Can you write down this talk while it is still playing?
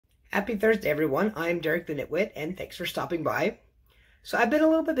Happy Thursday, everyone. I'm Derek the Nitwit, and thanks for stopping by. So I've been a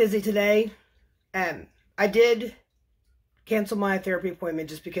little bit busy today. I did cancel my therapy appointment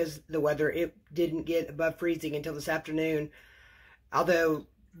just because the weather, it didn't get above freezing until this afternoon. Although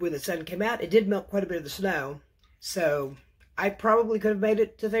when the sun came out, it did melt quite a bit of the snow. So I probably could have made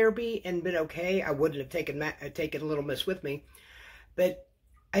it to therapy and been okay. I wouldn't have taken Little Miss with me. But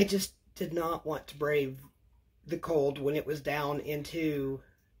I just did not want to brave the cold when it was down into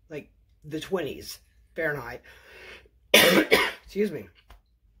like the 20s Fahrenheit. Excuse me.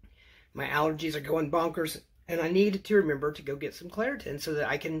 My allergies are going bonkers, and I need to remember to go get some Claritin so that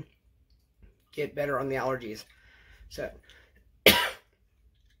I can get better on the allergies. So,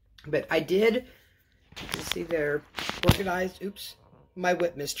 but I did, you can see they're organized, my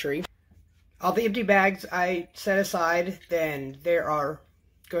Whitmas tree. All the empty bags I set aside, then there are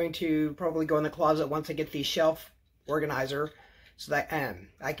going to probably go in the closet once I get the shelf organizer so that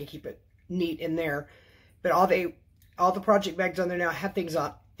I can keep it neat in there. But all the project bags on there now have things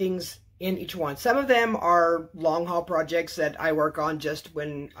in each one. Some of them are long haul projects that I work on just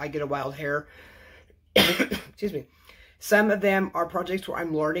when I get a wild hair. Excuse me. Some of them are projects where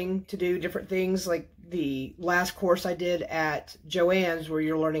I'm learning to do different things, like the last course I did at Joann's where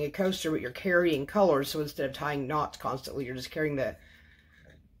you're learning a coaster but you're carrying colors. So instead of tying knots constantly, you're just carrying the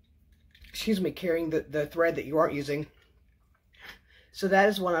thread that you aren't using. So that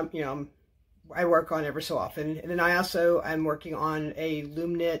is what I work on every so often. And then I'm working on a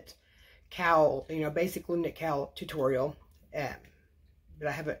loom-knit cowl, basic loom-knit cowl tutorial. But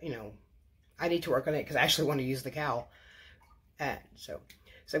I haven't, I need to work on it because I actually want to use the cowl. So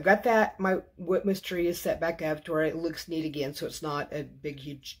I've got that. My Whitmas tree is set back up to where it looks neat again, so it's not a big,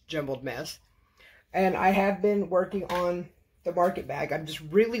 huge, jumbled mess. And I have been working on the market bag. I'm just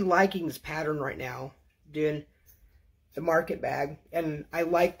really liking this pattern right now, doing the market bag, and I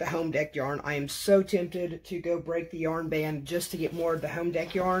like the home deck yarn. I am so tempted to go break the yarn band just to get more of the home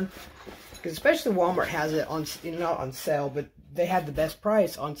deck yarn, because especially Walmart has it on, not on sale, but they had the best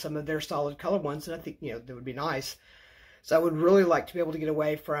price on some of their solid color ones, and I think that would be nice. So I would really like to be able to get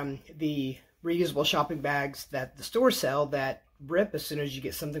away from the reusable shopping bags that the stores sell that rip as soon as you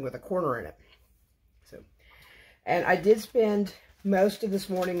get something with a corner in it. So, and I did spend most of this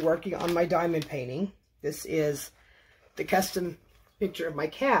morning working on my diamond painting. This is the custom picture of my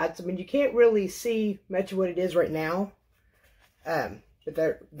cats. I mean, you can't really see much of what it is right now, but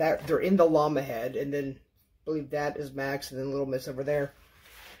they're in the llama head, and then I believe that is Max, and then Little Miss over there.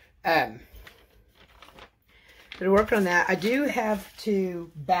 Been working on that. I do have to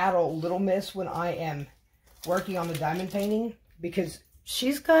battle Little Miss when I am working on the diamond painting, because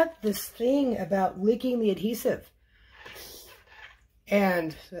she's got this thing about licking the adhesive,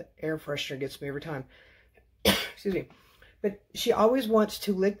 and that air freshener gets me every time. Excuse me. But she always wants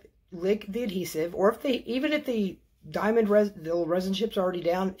to lick the adhesive, or even if the diamond the little resin chips are already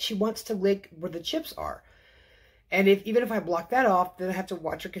down, she wants to lick where the chips are. And even if I block that off, then I have to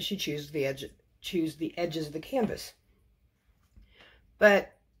watch her because she chooses the edges of the canvas.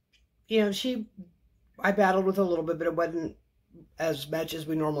 But I battled with her a little bit, but it wasn't as much as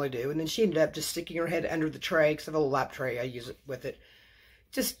we normally do. And then she ended up just sticking her head under the tray, because I have a little lap tray. I use it with it.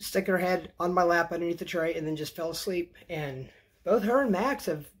 Just stick her head on my lap underneath the tray, and then just fell asleep. And both her and Max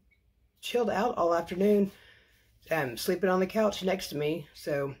have chilled out all afternoon, sleeping on the couch next to me.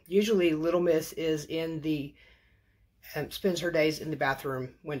 So usually Little Miss is in the, spends her days in the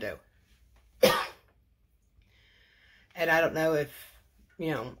bathroom window. And I don't know if,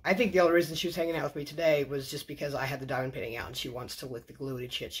 I think the only reason she was hanging out with me today was just because I had the diamond painting out and she wants to lick the glue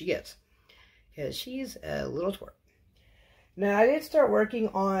and shit she gets. Because she's a little twerp. Now, I did start working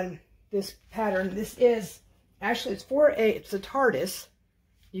on this pattern. This is, actually, it's a TARDIS.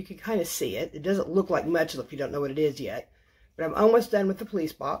 You can kind of see it. It doesn't look like much if you don't know what it is yet. But I'm almost done with the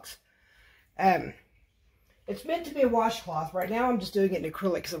police box. It's meant to be a washcloth. Right now, I'm just doing it in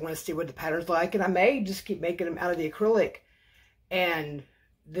acrylic because I want to see what the pattern's like. And I may just keep making them out of the acrylic and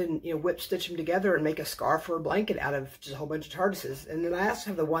then, whip stitch them together and make a scarf or a blanket out of just a whole bunch of TARDISes. And then I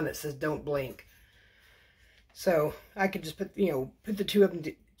also have the one that says, "Don't blink." So I could just put the two of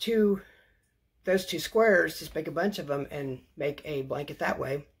them, those two squares, just make a bunch of them and make a blanket that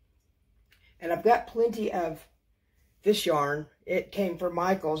way. And I've got plenty of this yarn. It came from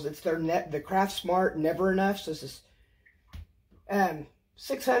Michael's. It's the Craft Smart Never Enough. So this is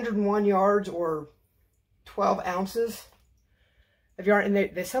 601 yards or 12 ounces of yarn, and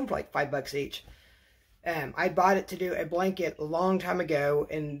they sell for like $5 each. I bought it to do a blanket a long time ago,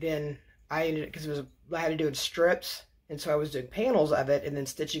 and then I ended it because I had to do it in strips, and so I was doing panels of it and then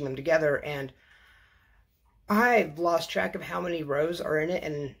stitching them together, and I've lost track of how many rows are in it,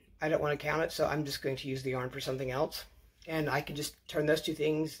 and I don't want to count it, so I'm just going to use the yarn for something else. And I can just turn those two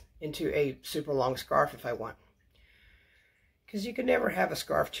things into a super long scarf if I want. Because you can never have a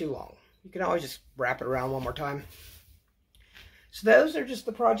scarf too long. You can always just wrap it around one more time. So those are just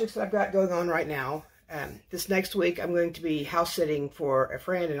the projects that I've got going on right now. This next week I'm going to be house sitting for a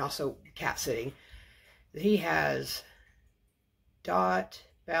friend and also cat sitting. He has Dot,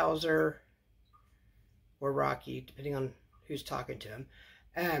 Bowser, or Rocky, depending on who's talking to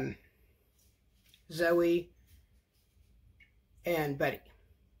him, Zoe, and Buddy,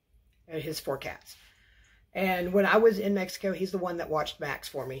 and his 4 cats. And when I was in Mexico, he's the one that watched Max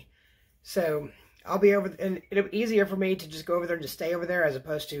for me. So I'll be over, and it'll be easier for me to just go over there and just stay over there as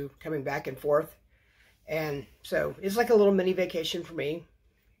opposed to coming back and forth. And so it's like a little mini vacation for me.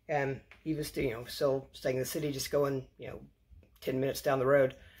 And even still staying in the city, just going, 10 minutes down the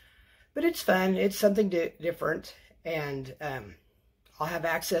road. But it's fun. It's something different. And I'll have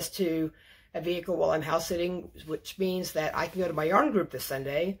access to a vehicle while I'm house sitting, which means that I can go to my yarn group this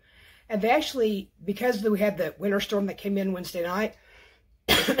Sunday. And they actually, because we had the winter storm that came in Wednesday night,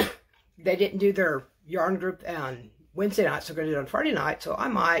 they didn't do their yarn group on Wednesday night, so we're going to do it on Friday night. So I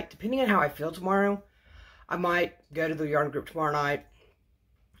might, depending on how I feel tomorrow, I might go to the yarn group tomorrow night.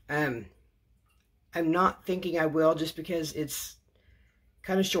 I'm not thinking I will, just because it's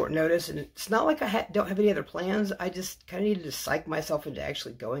kind of short notice, and it's not like I don't have any other plans. I just kind of needed to psych myself into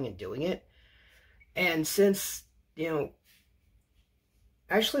actually going and doing it. And since,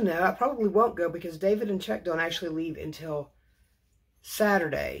 actually no, I probably won't go, because David and Chuck don't actually leave until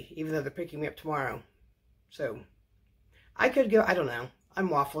Saturday, even though they're picking me up tomorrow. So I could go. I don't know. I'm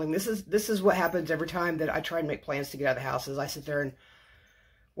waffling. This is what happens every time that I try and make plans to get out of the house, is I sit there and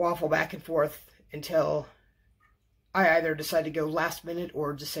waffle back and forth until I either decide to go last minute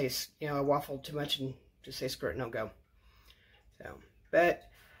or just say, I waffle too much and just say, screw it, no go. So, but,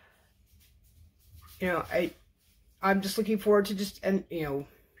 I'm just looking forward to just, a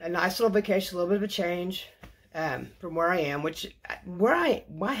nice little vacation, a little bit of a change from where I am,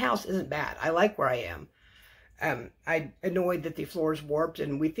 my house isn't bad. I like where I am. I'm annoyed that the floor is warped,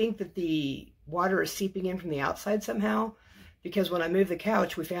 and we think that the water is seeping in from the outside somehow, because when I moved the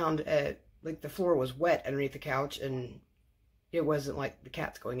couch, we found like the floor was wet underneath the couch, and it wasn't like the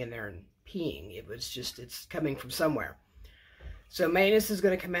cat's going in there and peeing. It was just, it's coming from somewhere. So maintenance is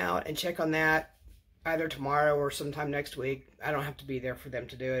going to come out and check on that either tomorrow or sometime next week. I don't have to be there for them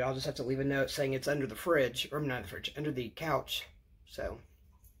to do it. I'll just have to leave a note saying it's under the fridge, or not the fridge, under the couch. So,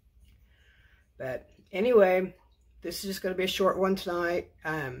 but anyway, this is just going to be a short one tonight.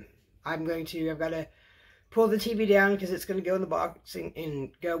 I've got to pull the TV down because it's going to go in the box and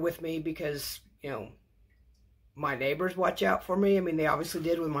go with me, because, my neighbors watch out for me. I mean, they obviously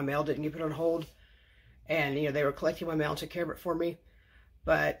did when my mail didn't get put on hold. And, they were collecting my mail and took care of it for me.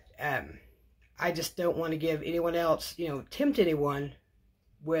 But I just don't want to give anyone else, tempt anyone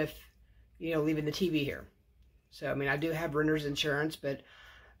with, leaving the TV here. So, I mean, I do have renter's insurance, but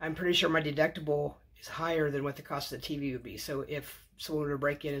I'm pretty sure my deductible is higher than what the cost of the TV would be. So if someone were to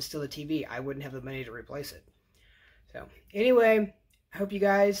break in and steal the TV, I wouldn't have the money to replace it. So anyway, I hope you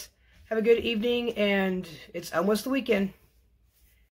guys have a good evening, and it's almost the weekend.